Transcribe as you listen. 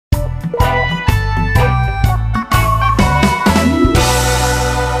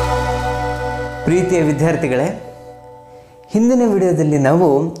ಪ್ರೀತಿಯ ವಿದ್ಯಾರ್ಥಿಗಳೇ, ಹಿಂದಿನ ವಿಡಿಯೋದಲ್ಲಿ ನಾವು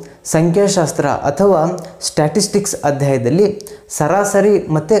ಸಂಖ್ಯಾಶಾಸ್ತ್ರ ಅಥವಾ ಸ್ಟ್ಯಾಟಿಸ್ಟಿಕ್ಸ್ ಅಧ್ಯಾಯದಲ್ಲಿ ಸರಾಸರಿ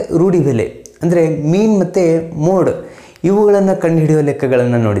ಮತ್ತು ರೂಢಿ ಬೆಲೆ ಅಂದರೆ ಮೀನ್ ಮತ್ತು ಮೋಡ್ ಇವುಗಳನ್ನು ಕಂಡುಹಿಡಿಯುವ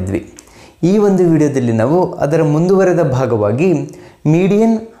ಲೆಕ್ಕಗಳನ್ನು ನೋಡಿದ್ವಿ. ಈ ಒಂದು ವಿಡಿಯೋದಲ್ಲಿ ನಾವು ಅದರ ಮುಂದುವರೆದ ಭಾಗವಾಗಿ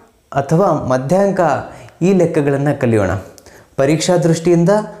ಮೀಡಿಯನ್ ಅಥವಾ ಮಧ್ಯಾಂಕ ಈ ಲೆಕ್ಕಗಳನ್ನು ಕಲಿಯೋಣ. ಪರೀಕ್ಷಾ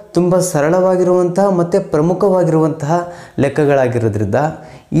ದೃಷ್ಟಿಯಿಂದ ತುಂಬ ಸರಳವಾಗಿರುವಂತಹ ಮತ್ತು ಪ್ರಮುಖವಾಗಿರುವಂತಹ ಲೆಕ್ಕಗಳಾಗಿರೋದ್ರಿಂದ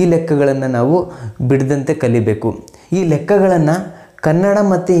ಈ ಲೆಕ್ಕಗಳನ್ನು ನಾವು ಬಿಡದಂತೆ ಕಲಿಬೇಕು. ಈ ಲೆಕ್ಕಗಳನ್ನು ಕನ್ನಡ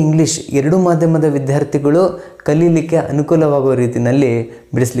ಮತ್ತು ಇಂಗ್ಲೀಷ್ ಎರಡೂ ಮಾಧ್ಯಮದ ವಿದ್ಯಾರ್ಥಿಗಳು ಕಲೀಲಿಕ್ಕೆ ಅನುಕೂಲವಾಗುವ ರೀತಿಯಲ್ಲಿ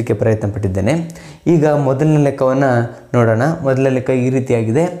ಬಿಡಿಸಲಿಕ್ಕೆ ಪ್ರಯತ್ನ ಪಟ್ಟಿದ್ದೇನೆ. ಈಗ ಮೊದಲನೇ ಲೆಕ್ಕವನ್ನು ನೋಡೋಣ. ಮೊದಲನೇ ಲೆಕ್ಕ ಈ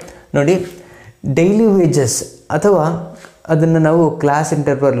ರೀತಿಯಾಗಿದೆ ನೋಡಿ. ಡೈಲಿ ವೇಜಸ್ ಅಥವಾ ಅದನ್ನು ನಾವು ಕ್ಲಾಸ್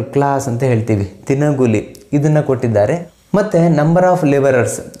ಇಂಟರ್ವಲ್ ಕ್ಲಾಸ್ ಅಂತ ಹೇಳ್ತೀವಿ, ದಿನಗೂಲಿ, ಇದನ್ನು ಕೊಟ್ಟಿದ್ದಾರೆ. ಮತ್ತು ನಂಬರ್ ಆಫ್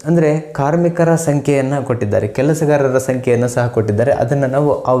ಲೇಬರರ್ಸ್ ಅಂದರೆ ಕಾರ್ಮಿಕರ ಸಂಖ್ಯೆಯನ್ನು ಕೊಟ್ಟಿದ್ದಾರೆ, ಕೆಲಸಗಾರರ ಸಂಖ್ಯೆಯನ್ನು ಸಹ ಕೊಟ್ಟಿದ್ದಾರೆ. ಅದನ್ನು ನಾವು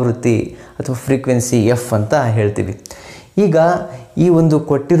ಆವೃತ್ತಿ ಅಥವಾ ಫ್ರೀಕ್ವೆನ್ಸಿ ಎಫ್ ಅಂತ ಹೇಳ್ತೀವಿ. ಈಗ ಈ ಒಂದು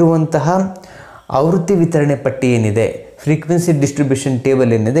ಕೊಟ್ಟಿರುವಂತಹ ಆವೃತ್ತಿ ವಿತರಣೆ ಪಟ್ಟಿ ಏನಿದೆ, ಫ್ರೀಕ್ವೆನ್ಸಿ ಡಿಸ್ಟ್ರಿಬ್ಯೂಷನ್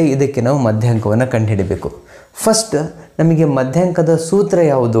ಟೇಬಲ್ ಏನಿದೆ, ಇದಕ್ಕೆ ನಾವು ಮಧ್ಯಾಂಕವನ್ನು ಕಂಡುಹಿಡಬೇಕು. ಫಸ್ಟ್ ನಮಗೆ ಮಧ್ಯಾಂಕದ ಸೂತ್ರ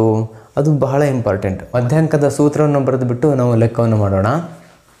ಯಾವುದು, ಅದು ಬಹಳ ಇಂಪಾರ್ಟೆಂಟ್. ಮಧ್ಯಾಂಕದ ಸೂತ್ರವನ್ನು ಬರೆದುಬಿಟ್ಟು ನಾವು ಲೆಕ್ಕವನ್ನು ಮಾಡೋಣ.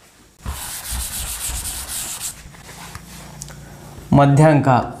 ಮಧ್ಯಾಂಕ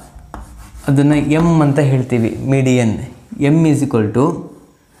ಅದನ್ನು ಎಮ್ ಅಂತ ಹೇಳ್ತೀವಿ, median. M is equal to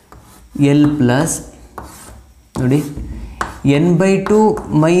L plus ನೋಡಿ n/2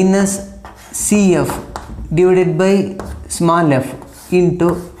 minus C F divided by small F into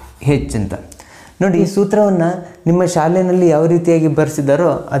H ಅಂತ. ನೋಡಿ, ಈ ಸೂತ್ರವನ್ನು ನಿಮ್ಮ ಶಾಲೆಯಲ್ಲಿ ಯಾವ ರೀತಿಯಾಗಿ ಬರೆಸಿದಾರೋ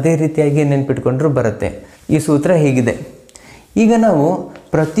ಅದೇ ರೀತಿಯಾಗಿ ನೆನ್ಪಿಟ್ಕೊಂಡ್ರೂ ಬರುತ್ತೆ. ಈ ಸೂತ್ರ ಹೀಗಿದೆ. ಈಗ ನಾವು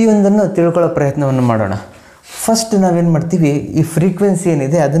ಪ್ರತಿಯೊಂದನ್ನು ತಿಳ್ಕೊಳ್ಳೋ ಪ್ರಯತ್ನವನ್ನು ಮಾಡೋಣ. ಫಸ್ಟ್ ನಾವೇನು ಮಾಡ್ತೀವಿ, ಈ ಫ್ರೀಕ್ವೆನ್ಸಿ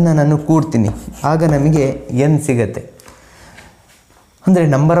ಏನಿದೆ ಅದನ್ನು ನಾನು ಕೂಡ್ತೀನಿ, ಆಗ ನಮಗೆ ಎನ್ ಸಿಗತ್ತೆ. ಅಂದರೆ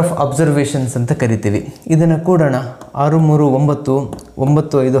ನಂಬರ್ ಆಫ್ ಅಬ್ಸರ್ವೇಷನ್ಸ್ ಅಂತ ಕರಿತೀವಿ. ಇದನ್ನು ಕೂಡೋಣ. 6 3 9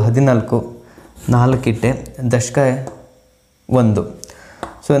 9 5 14 4 ಇಟ್ಟೆ, ದಶಕ 1.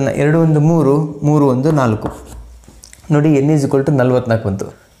 ಸೊ 2 1 3 3 1 4 ನೋಡಿ, n = 44 ಬಂತು.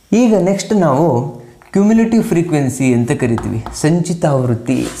 ಈಗ ನೆಕ್ಸ್ಟ್ ನಾವು ಕ್ಯುಮ್ಯುಲೇಟಿವ್ ಫ್ರೀಕ್ವೆನ್ಸಿ ಅಂತ ಕರಿತೀವಿ, ಸಂಚಿತ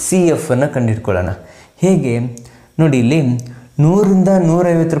ಆವೃತ್ತಿ ಸಿ ಎಫ್ ಅನ್ನು ಕಂಡುಹಿಡ್ಕೊಳ್ಳೋಣ. ಹೇಗೆ ನೋಡಿ, ಇಲ್ಲಿ 100 ರಿಂದ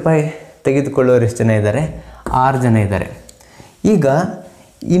 150 ರೂಪಾಯಿ ತೆಗೆದುಕೊಳ್ಳೋರು ಎಷ್ಟು ಜನ ಇದ್ದಾರೆ? 6 ಜನ ಇದ್ದಾರೆ. ಈಗ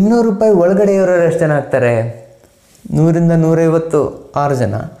 200 ರೂಪಾಯಿ ಒಳಗಡೆಯವರ ಎಷ್ಟು ಜನ ಆಗ್ತಾರೆ? 100 ರಿಂದ 150 6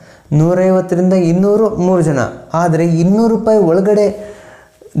 ಜನ, 150 ರಿಂದ 200 3 ಜನ. ಆದರೆ 200 ರೂಪಾಯಿ ಒಳಗಡೆ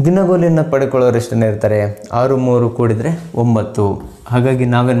ದಿನಗೂಲಿಯನ್ನು ಪಡ್ಕೊಳ್ಳೋರು ಎಷ್ಟು ಜನ ಇರ್ತಾರೆ? 6 3 ಕೂಡಿದರೆ 9. ಹಾಗಾಗಿ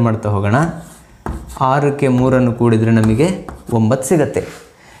ನಾವೇನು ಮಾಡ್ತಾ ಹೋಗೋಣ, 6ಕ್ಕೆ 3 ಕೂಡಿದರೆ ನಮಗೆ 9 ಸಿಗತ್ತೆ.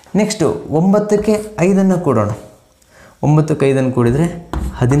 ನೆಕ್ಸ್ಟು 9ಕ್ಕೆ 5 ಕೂಡೋಣ. 9ಕ್ಕೆ 5 ಕೂಡಿದರೆ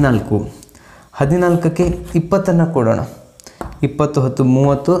 14. 14ಕ್ಕೆ 20 ಕೂಡೋಣ. 20 10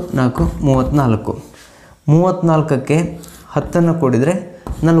 30 4 34. 34ಕ್ಕೆ 10 ಕೂಡಿದರೆ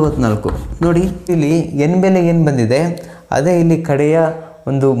 44. ನೋಡಿ, ಇಲ್ಲಿ ಎನ್ ಬೆಲೆ ಏನು ಬಂದಿದೆ ಅದೇ ಇಲ್ಲಿ ಕಡೆಯ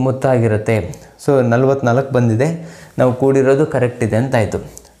ಒಂದು ಮೊತ್ತ ಆಗಿರುತ್ತೆ. ಸೊ 44 ಬಂದಿದೆ, ನಾವು ಕೂಡಿರೋದು ಕರೆಕ್ಟ್ ಇದೆ ಅಂತಾಯಿತು.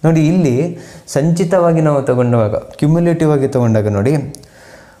 ನೋಡಿ, ಇಲ್ಲಿ ಸಂಚಿತವಾಗಿ ನಾವು ತಗೊಂಡಾಗ, ಕ್ಯುಮ್ಯುಲೇಟಿವ್ ಆಗಿ ತೊಗೊಂಡಾಗ ನೋಡಿ,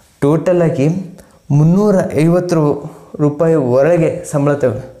 ಟೋಟಲಾಗಿ 350 ರೂಪಾಯಿ ಒಳಗೆ ಸಂಬಳ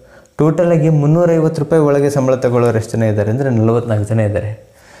ಟೋಟಲಾಗಿ 350 ರೂಪಾಯಿ ಒಳಗೆ ಸಂಬಳ ತಗೊಳ್ಳೋರು ಎಷ್ಟು ಜನ ಇದ್ದಾರೆ ಅಂದರೆ 44 ಜನ ಇದ್ದಾರೆ.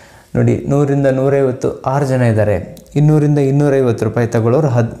 ನೋಡಿ, 100 ರಿಂದ 150 6 ಜನ ಇದ್ದಾರೆ. 200 ರಿಂದ 250 ರೂಪಾಯಿ ತಗೊಳ್ಳೋರು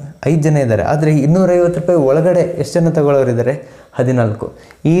 5 ಜನ ಇದ್ದಾರೆ. ಆದರೆ 250 ರೂಪಾಯಿ ಒಳಗಡೆ ಎಷ್ಟು ಜನ ತಗೊಳ್ಳೋರು ಇದ್ದಾರೆ? 14.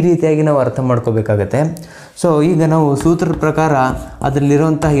 ಈ ರೀತಿಯಾಗಿ ನಾವು ಅರ್ಥ ಮಾಡ್ಕೋಬೇಕಾಗತ್ತೆ. ಸೊ ಈಗ ನಾವು ಸೂತ್ರದ ಪ್ರಕಾರ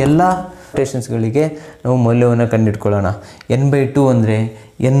ಅದರಲ್ಲಿರುವಂಥ ಎಲ್ಲ ಸ್ಟೇಷನ್ಸ್ಗಳಿಗೆ ನಾವು ಮೌಲ್ಯವನ್ನು ಕಂಡುಹಿಡ್ಕೊಳ್ಳೋಣ. n/2 ಅಂದರೆ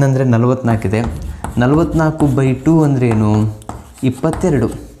n ಅಂದರೆ 44 ಇದೆ. 44/2 ಅಂದರೆ ಏನು? 22.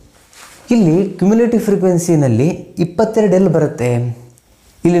 ಇಲ್ಲಿ ಕ್ಯುಮ್ಯುಲೇಟಿವ್ ಫ್ರೀಕ್ವೆನ್ಸಿನಲ್ಲಿ 22 ಎಲ್ಲಿ ಬರುತ್ತೆ?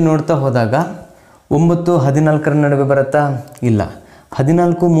 ಇಲ್ಲಿ ನೋಡ್ತಾ ಹೋದಾಗ 9 14 ನಡುವೆ ಬರುತ್ತಾ? ಇಲ್ಲ.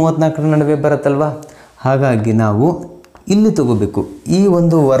 14 34 ನಡುವೆ ಬರುತ್ತಲ್ವ? ಹಾಗಾಗಿ ನಾವು ಇಲ್ಲಿ ತಗೋಬೇಕು. ಈ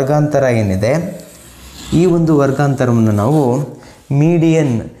ಒಂದು ವರ್ಗಾಂತರ ಏನಿದೆ, ಈ ಒಂದು ವರ್ಗಾಂತರವನ್ನು ನಾವು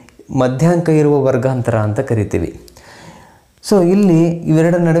ಮೀಡಿಯನ್, ಮಧ್ಯಾಂಕ ಇರುವ ವರ್ಗಾಂತರ ಅಂತ ಕರಿತೀವಿ. ಸೊ ಇಲ್ಲಿ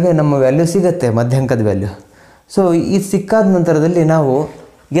ಇವೆರಡರ ನಡುವೆ ನಮ್ಮ ವ್ಯಾಲ್ಯೂ ಸಿಗುತ್ತೆ, ಮಧ್ಯಾಂಕದ ವ್ಯಾಲ್ಯೂ. ಸೊ ಈ ಸಿಕ್ಕಾದ ನಂತರದಲ್ಲಿ ನಾವು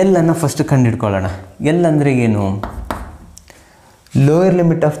ಎಲ್ಲನ್ನು ಫಸ್ಟ್ ಕಂಡುಹಿಡ್ಕೊಳ್ಳೋಣ. ಎಲ್ ಅಂದರೆ ಏನು? Lower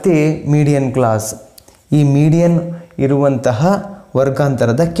limit of the median class. ಈ ಮೀಡಿಯನ್ ಇರುವಂತಹ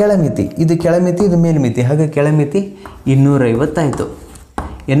ವರ್ಗಾಂತರದ ಕೆಳಮಿತಿ. ಇದು ಕೆಳಮಿತಿ, ಇದು ಮೇಲ್ಮಿತಿ. ಹಾಗೆ ಕೆಳಮಿತಿ 250 ಆಯಿತು.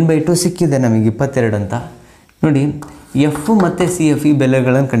 n/2 ಸಿಕ್ಕಿದೆ ನಮಗೆ 22 ಅಂತ. ನೋಡಿ, ಎಫ್ ಮತ್ತು ಸಿ ಎಫ್ ಈ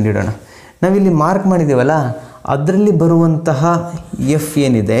ಬೆಲೆಗಳನ್ನು ಕಂಡುಹಿಡೋಣ. ನಾವಿಲ್ಲಿ ಮಾರ್ಕ್ ಮಾಡಿದ್ದೀವಲ್ಲ, ಅದರಲ್ಲಿ ಬರುವಂತಹ ಎಫ್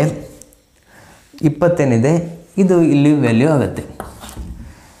ಏನಿದೆ 20 ಏನಿದೆ, ಇದು ಇಲ್ಲಿ ವ್ಯಾಲ್ಯೂ ಆಗುತ್ತೆ.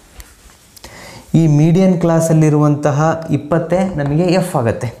 ಈ ಮೀಡಿಯನ್ ಕ್ಲಾಸಲ್ಲಿರುವಂತಹ 20 ನಮಗೆ ಎಫ್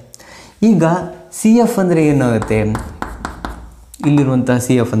ಆಗುತ್ತೆ. ಈಗ ಸಿ ಎಫ್ ಅಂದರೆ ಏನಾಗುತ್ತೆ, ಇಲ್ಲಿರುವಂಥ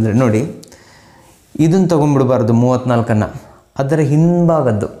ಸಿ ಎಫ್ ಅಂದರೆ ನೋಡಿ, ಇದನ್ನು ತೊಗೊಂಡ್ಬಿಡ್ಬಾರ್ದು 34, ಅದರ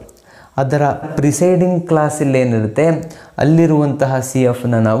ಹಿಂಭಾಗದ್ದು, ಅದರ ಪ್ರಿಸೈಡಿಂಗ್ ಕ್ಲಾಸಲ್ಲಿ ಏನಿರುತ್ತೆ ಅಲ್ಲಿರುವಂತಹ ಸಿ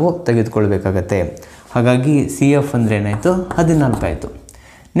ಎಫ್ನ ನಾವು ತೆಗೆದುಕೊಳ್ಬೇಕಾಗತ್ತೆ. ಹಾಗಾಗಿ ಸಿ ಎಫ್ ಅಂದರೆ ಏನಾಯಿತು, 14 ಆಯಿತು.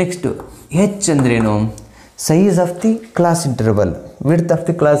 ನೆಕ್ಸ್ಟು ಹೆಚ್ ಅಂದ್ರೇನು, size of the class interval, width of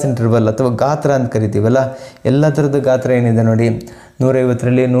the class interval ಅಥವಾ ಗಾತ್ರ ಅಂತ ಕರಿತೀವಲ್ಲ, ಎಲ್ಲ ಥರದ ಗಾತ್ರ ಏನಿದೆ ನೋಡಿ,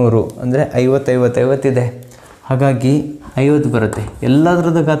 150ರಲ್ಲಿ 100 ಅಂದರೆ 50 ಇದೆ. ಹಾಗಾಗಿ 50 ಬರುತ್ತೆ.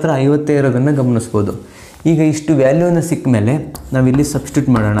 ಎಲ್ಲದರದ ಗಾತ್ರ 50 ಇರೋದನ್ನು ಗಮನಿಸ್ಬೋದು. ಈಗ ಇಷ್ಟು ವ್ಯಾಲ್ಯೂನ ಸಿಕ್ಕ ಮೇಲೆ ನಾವಿಲ್ಲಿ ಸಬ್ಸ್ಟಿಟ್ಯೂಟ್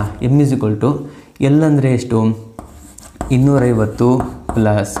ಮಾಡೋಣ. M is equal to L ಅಂದರೆ ಎಷ್ಟು, 250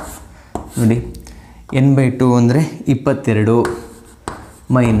 ಪ್ಲಸ್ ನೋಡಿ n/2 ಅಂದರೆ 22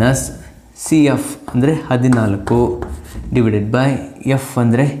 ಮೈನಸ್ ಸಿ ಎಫ್ ಅಂದರೆ 14 ಡಿವೈಡೆಡ್ ಬೈ ಎಫ್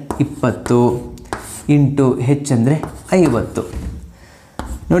ಅಂದರೆ 20 ಇಂಟು ಹೆಚ್ ಅಂದರೆ 50.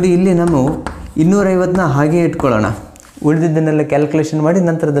 ನೋಡಿ ಇಲ್ಲಿ ನಾವು 250ನ ಹಾಗೆ ಇಟ್ಕೊಳ್ಳೋಣ, ಉಳಿದಿದ್ದನ್ನೆಲ್ಲ ಕ್ಯಾಲ್ಕುಲೇಷನ್ ಮಾಡಿ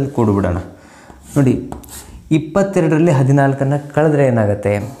ನಂತರದಲ್ಲಿ ಕೂಡಿಬಿಡೋಣ. ನೋಡಿ 22ರಲ್ಲಿ 14ನ್ನು ಕಳೆದ್ರೆ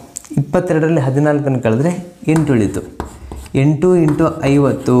ಏನಾಗುತ್ತೆ, 22ರಲ್ಲಿ 14ನ್ನು ಕಳೆದ್ರೆ 8 ಉಳಿತು. 8 into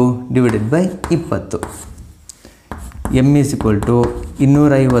 50 divided by 20. M is equal to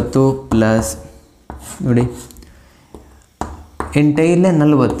 250 plus ನೋಡಿ 8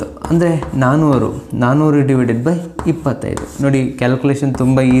 40 ಅಂದರೆ 400 ಡಿವೈಡೆಡ್ ಬೈ 25. ನೋಡಿ ಕ್ಯಾಲ್ಕುಲೇಷನ್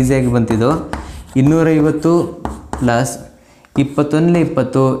ತುಂಬ ಈಸಿಯಾಗಿ ಬಂತಿದ್ದು. 250 ಪ್ಲಸ್ 21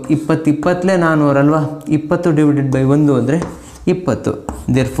 20 20 400 ಅಲ್ವಾ, 20 ಡಿವೈಡೆಡ್ ಬೈ 1 ಅಂದರೆ 20.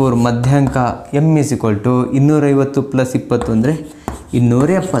 Therefore ಮಧ್ಯಾಂಕ M is equal to 250 plus 20 ಅಂದರೆ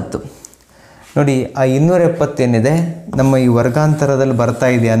 270. ನೋಡಿ ಆ 270 ಏನಿದೆ ನಮ್ಮ ಈ ವರ್ಗಾಂತರದಲ್ಲಿ ಬರ್ತಾ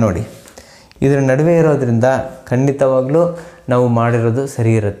ಇದೆಯಾ ನೋಡಿ, ಇದರ ನಡುವೆ ಇರೋದ್ರಿಂದ ಖಂಡಿತವಾಗ್ಲೂ ನಾವು ಮಾಡಿರೋದು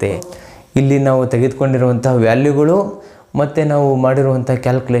ಸರಿ ಇರುತ್ತೆ. ಇಲ್ಲಿ ನಾವು ತೆಗೆದುಕೊಂಡಿರುವಂತಹ ವ್ಯಾಲ್ಯೂಗಳು ಮತ್ತು ನಾವು ಮಾಡಿರುವಂಥ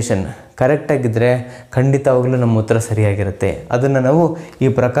ಕ್ಯಾಲ್ಕುಲೇಷನ್ ಕರೆಕ್ಟಾಗಿದ್ದರೆ ಖಂಡಿತವಾಗ್ಲೂ ನಮ್ಮ ಉತ್ತರ ಸರಿಯಾಗಿರುತ್ತೆ. ಅದನ್ನು ನಾವು ಈ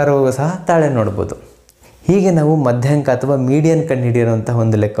ಪ್ರಕಾರವೂ ಸಹ ತಾಳೆ ನೋಡ್ಬೋದು. ಹೀಗೆ ನಾವು ಮಧ್ಯಾಂಕ ಅಥವಾ ಮೀಡಿಯನ್ ಕಂಡುಹಿಡಿಯುವಂತಹ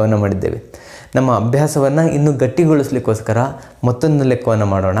ಒಂದು ಲೆಕ್ಕವನ್ನು ಮಾಡಿದ್ದೇವೆ. ನಮ್ಮ ಅಭ್ಯಾಸವನ್ನು ಇನ್ನೂ ಗಟ್ಟಿಗೊಳಿಸಲಿಕ್ಕೋಸ್ಕರ ಮತ್ತೊಂದು ಲೆಕ್ಕವನ್ನು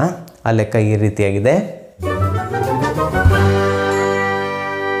ಮಾಡೋಣ. ಆ ಲೆಕ್ಕ ಈ ರೀತಿಯಾಗಿದೆ.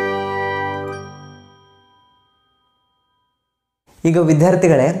 ಈಗ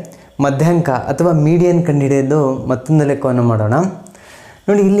ವಿದ್ಯಾರ್ಥಿಗಳೇ, ಮಧ್ಯಾಂಕ ಅಥವಾ ಮೀಡಿಯನ್ ಕಂಡುಹಿಡಿಯೋದು ಮತ್ತೊಂದು ಲೆಕ್ಕವನ್ನು ಮಾಡೋಣ.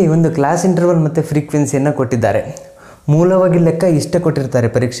 ನೋಡಿ ಇಲ್ಲಿ ಒಂದು ಕ್ಲಾಸ್ ಇಂಟರ್ವಲ್ ಮತ್ತು ಫ್ರೀಕ್ವೆನ್ಸಿಯನ್ನು ಕೊಟ್ಟಿದ್ದಾರೆ. ಮೂಲವಾಗಿ ಲೆಕ್ಕ ಇಷ್ಟೇ ಕೊಟ್ಟಿರ್ತಾರೆ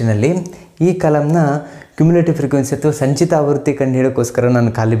ಪರೀಕ್ಷೆಯಲ್ಲಿ. ಈ ಕಾಲಮ್ನ ಕ್ಯುಮ್ಯುಲೇಟಿವ್ ಫ್ರೀಕ್ವೆನ್ಸಿ ಅಥವಾ ಸಂಚಿತ ಆವೃತ್ತಿ ಕಂಡುಹಿಡಿಯೋಕ್ಕೋಸ್ಕರ ನಾನು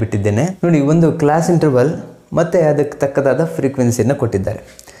ಖಾಲಿ ಬಿಟ್ಟಿದ್ದೇನೆ. ನೋಡಿ ಒಂದು ಕ್ಲಾಸ್ ಇಂಟರ್ವಲ್ ಮತ್ತು ಅದಕ್ಕೆ ತಕ್ಕದಾದ ಫ್ರೀಕ್ವೆನ್ಸಿಯನ್ನು ಕೊಟ್ಟಿದ್ದಾರೆ.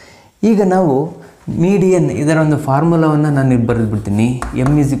 ಈಗ ನಾವು ಮೀಡಿಯನ್ ಇದರ ಒಂದು ಫಾರ್ಮುಲಾವನ್ನು ನಾನು ಬರೆದು ಬಿಡ್ತೀನಿ.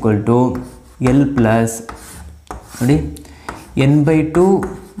 M is equal to L plus ನೋಡಿ n/2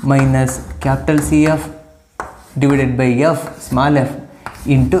 minus capital C F divided by F small F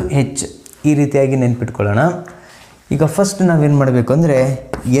into H. ಈ ರೀತಿಯಾಗಿ ನೆನ್ಪಿಟ್ಕೊಳ್ಳೋಣ. ಈಗ ಫಸ್ಟ್ ನಾವೇನು ಮಾಡಬೇಕು ಅಂದರೆ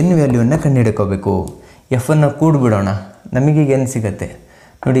ಎನ್ ವ್ಯಾಲ್ಯೂವನ್ನು ಕಂಡುಹಿಡ್ಕೋಬೇಕು. ಎಫನ್ನು ಕೂಡಿಬಿಡೋಣ, ನಮಗೆ ಎನ್ ಸಿಗುತ್ತೆ.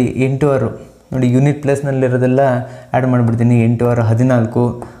 ನೋಡಿ 8 6 ನೋಡಿ ಯೂನಿಟ್ ಪ್ಲೇಸ್ನಲ್ಲಿರೋದೆಲ್ಲ ಆ್ಯಡ್ ಮಾಡಿಬಿಡ್ತೀನಿ. 8 6 14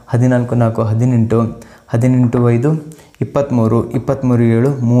 14 4 18 18 5 23 23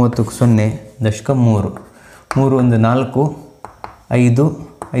 7 30 0 ದಶಕ 3 3 1 4 5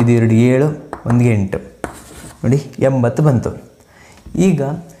 5 2 7 1 8 ನೋಡಿ 80 ಬಂತು. ಈಗ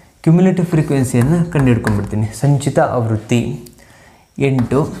ಕ್ಯುಮ್ಯುಲೇಟಿವ್ ಫ್ರೀಕ್ವೆನ್ಸಿಯನ್ನು ಕಂಡುಹಿಡ್ಕೊಂಡ್ಬಿಡ್ತೀನಿ. ಸಂಚಿತ ಆವೃತ್ತಿ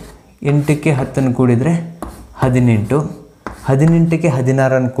 8 8ಕ್ಕೆ 10 ಕೂಡಿದರೆ 18 18ಕ್ಕೆ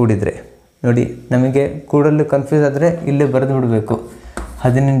 16 ಕೂಡಿದರೆ ನೋಡಿ ನಮಗೆ ಕೂಡಲು ಕನ್ಫ್ಯೂಸ್ ಆದರೆ ಇಲ್ಲೇ ಬರೆದು ಬಿಡಬೇಕು.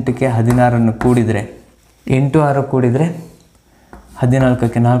 18ಕ್ಕೆ 16 ಕೂಡಿದರೆ 8 6 ಕೂಡಿದರೆ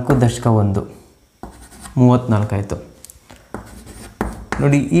 14ಕ್ಕೆ 4 ದಶಕ 1 34 ಆಯಿತು.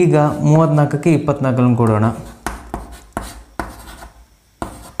 ನೋಡಿ ಈಗ 34ಕ್ಕೆ 24 ಕೊಡೋಣ,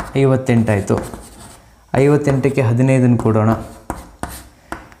 58 ಆಯಿತು. 58ಕ್ಕೆ 15 ಕೊಡೋಣ,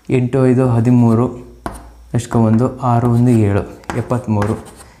 8 5 13 ದಶಕ 1 6 1 7 73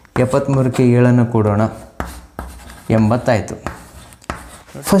 73ಕ್ಕೆ 7 ಕೊಡೋಣ, 80 ಆಯಿತು.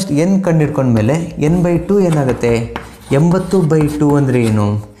 ಫಸ್ಟ್ ಎನ್ ಕಂಡುಹಿಡ್ಕೊಂಡ್ಮೇಲೆ n/2 ಏನಾಗುತ್ತೆ, 80/2 ಅಂದರೆ ಏನು,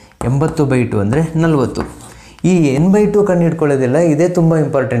 80/2 ಅಂದರೆ 40. ಈ n/2 ಕಂಡುಹಿಡ್ಕೊಳ್ಳೋದಿಲ್ಲ, ಇದೇ ತುಂಬ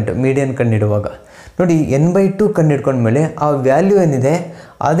ಇಂಪಾರ್ಟೆಂಟ್ ಮೀಡಿಯನ್ ಕಂಡುಹಿಡುವಾಗ. ನೋಡಿ n/2 ಕಂಡುಹಿಡ್ಕೊಂಡ್ಮೇಲೆ ಆ ವ್ಯಾಲ್ಯೂ ಏನಿದೆ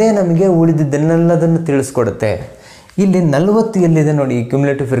ಅದೇ ನಮಗೆ ಉಳಿದಿದ್ದನ್ನೆಲ್ಲದನ್ನು ತಿಳಿಸ್ಕೊಡುತ್ತೆ. ಇಲ್ಲಿ 40 ಎಲ್ಲಿದೆ ನೋಡಿ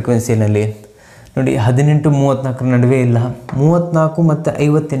ಕ್ಯುಮ್ಯುಲೇಟಿವ್ ಫ್ರೀಕ್ವೆನ್ಸಿನಲ್ಲಿ. ನೋಡಿ 18 34 ನಡುವೆ ಇಲ್ಲ, 34 ಮತ್ತು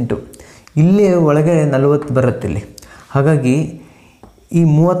 58 ಇಲ್ಲಿ ಒಳಗೆ 40 ಬರುತ್ತೆ ಇಲ್ಲಿ. ಹಾಗಾಗಿ ಈ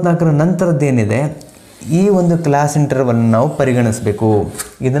 34ರ ನಂತರದ್ದೇನಿದೆ ಈ ಒಂದು ಕ್ಲಾಸ್ ಇಂಟರ್ವಲ್ನ ನಾವು ಪರಿಗಣಿಸಬೇಕು,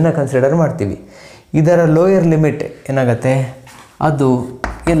 ಇದನ್ನು ಕನ್ಸಿಡರ್ ಮಾಡ್ತೀವಿ. ಇದರ ಲೋಯರ್ ಲಿಮಿಟ್ ಏನಾಗುತ್ತೆ, ಅದು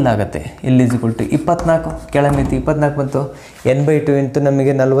ಎಲ್ಲಾಗುತ್ತೆ ಎಲ್ ಈಸ್ ಈಕ್ವಲ್ ಟು 24 ಕೆಳಮಿತಿ 24 ಬಂತು n/2 ಇಂಟು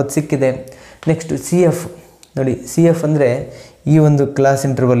ನಮಗೆ 40 ಸಿಕ್ಕಿದೆ. ನೆಕ್ಸ್ಟ್ ಸಿ ಎಫ್ ನೋಡಿ, ಸಿ ಎಫ್ ಅಂದರೆ ಈ ಒಂದು ಕ್ಲಾಸ್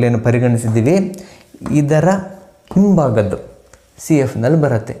ಇಂಟರ್ವಲ್ ಏನು ಪರಿಗಣಿಸಿದ್ದೀವಿ ಇದರ ಹಿಂಭಾಗದ್ದು ಸಿ ಎಫ್ನಲ್ಲಿ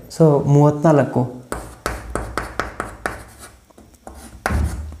ಬರುತ್ತೆ. ಸೊ 34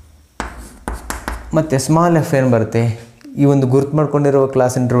 ಮತ್ತು ಸ್ಮಾಲ್ ಎಫ್ ಏನು ಬರುತ್ತೆ, ಈ ಒಂದು ಗುರುತು ಮಾಡ್ಕೊಂಡಿರುವ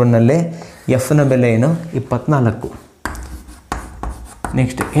ಕ್ಲಾಸ್ ಇಂಟರ್ವಲ್ನಲ್ಲೇ ಎಫ್ನ ಬೆಲೆ ಏನು 24.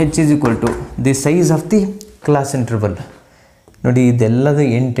 Next H is equal to the size of the class interval. ನೋಡಿ ಇದೆಲ್ಲದು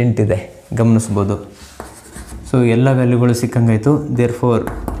 8 ಇದೆ ಗಮನಿಸ್ಬೋದು. ಸೊ ಎಲ್ಲ ವ್ಯಾಲ್ಯೂಗಳು ಸಿಕ್ಕಂಗಾಯಿತು. There four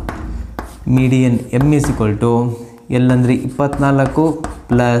median M is equal to L ಅಂದರೆ 24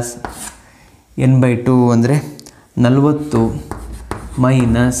 ಪ್ಲಸ್ n/2 ಅಂದರೆ 40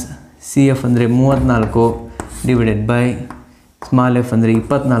 ಮೈನಸ್ ಸಿ ಎಫ್ ಅಂದರೆ 34 ಡಿವೈಡೆಡ್ ಬೈ ಸ್ಮಾಲ್ ಎಫ್ ಅಂದರೆ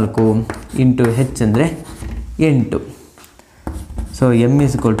 24 ಇಂಟು ಹೆಚ್ ಅಂದರೆ 8. So M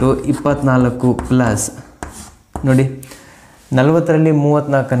is equal to 24 plus ನೋಡಿ 40ರಲ್ಲಿ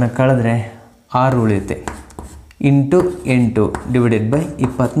 34 ಕಳೆದ್ರೆ 6 ಉಳಿಯುತ್ತೆ into 8 divided by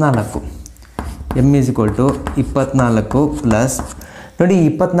 24. M is equal to 24 plus ನೋಡಿ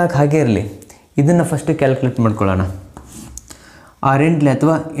 24 ಹಾಗೆ ಇರಲಿ, ಇದನ್ನು ಫಸ್ಟು ಕ್ಯಾಲ್ಕುಲೇಟ್ ಮಾಡ್ಕೊಳ್ಳೋಣ. 6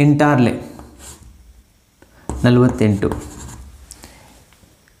 ಅಥವಾ 8 48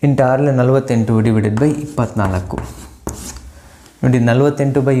 48 ಡಿವೈಡೆಡ್ ಬೈ 24. ನೋಡಿ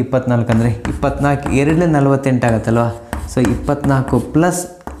 48/24 ಅಂದರೆ 24 2 48 ಆಗುತ್ತಲ್ವ. So 24 plus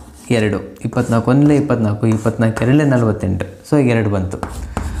 2 24 1 24 24 2 48. ಸೊ 2 ಬಂತು.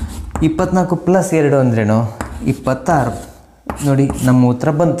 24 ಪ್ಲಸ್ 2 ಅಂದ್ರೇನು 26. ನೋಡಿ ನಮ್ಮ ಉತ್ತರ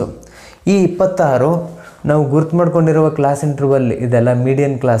ಬಂತು. ಈ 26 ನಾವು ಗುರ್ತು ಮಾಡ್ಕೊಂಡಿರುವ ಕ್ಲಾಸ್ ಇಂಟರ್ವಲ್ ಇದೆಲ್ಲ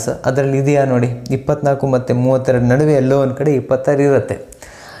ಮೀಡಿಯನ್ ಕ್ಲಾಸ್, ಅದರಲ್ಲಿ ಇದೆಯಾ ನೋಡಿ 24 ಮತ್ತು 32 ನಡುವೆ ಎಲ್ಲೋ ಒಂದು ಕಡೆ 26 ಇರುತ್ತೆ.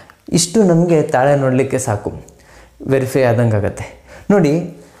 ಇಷ್ಟು ನಮಗೆ ತಾಳೆ ನೋಡಲಿಕ್ಕೆ ಸಾಕು, ವೆರಿಫೈ ಆದಂಗೆ ಆಗುತ್ತೆ. ನೋಡಿ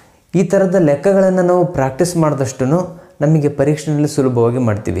ಈ ಥರದ ಲೆಕ್ಕಗಳನ್ನು ನಾವು ಪ್ರಾಕ್ಟೀಸ್ ಮಾಡಿದಷ್ಟು ನಮಗೆ ಪರೀಕ್ಷೆಯಲ್ಲಿ ಸುಲಭವಾಗಿ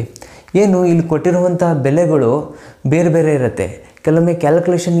ಮಾಡ್ತೀವಿ. ಏನು ಇಲ್ಲಿ ಕೊಟ್ಟಿರುವಂತಹ ಬೆಲೆಗಳು ಬೇರೆ ಬೇರೆ ಇರುತ್ತೆ. ಕೆಲವೊಮ್ಮೆ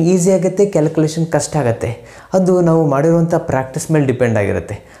ಕ್ಯಾಲ್ಕುಲೇಷನ್ ಈಸಿ ಆಗುತ್ತೆ, ಕ್ಯಾಲ್ಕುಲೇಷನ್ ಕಷ್ಟ ಆಗುತ್ತೆ. ಅದು ನಾವು ಮಾಡಿರುವಂಥ ಪ್ರಾಕ್ಟೀಸ್ ಮೇಲೆ ಡಿಪೆಂಡ್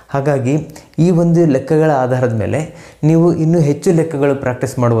ಆಗಿರುತ್ತೆ. ಹಾಗಾಗಿ ಈ ಒಂದು ಲೆಕ್ಕಗಳ ಆಧಾರದ ಮೇಲೆ ನೀವು ಇನ್ನೂ ಹೆಚ್ಚು ಲೆಕ್ಕಗಳು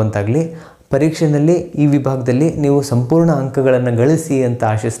ಪ್ರಾಕ್ಟೀಸ್ ಮಾಡುವಂತಾಗಲಿ. ಪರೀಕ್ಷೆಯಲ್ಲಿ ಈ ವಿಭಾಗದಲ್ಲಿ ನೀವು ಸಂಪೂರ್ಣ ಅಂಕಗಳನ್ನು ಗಳಿಸಿ ಅಂತ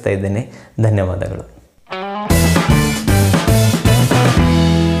ಆಶಿಸ್ತಾ ಇದ್ದೇನೆ. ಧನ್ಯವಾದಗಳು.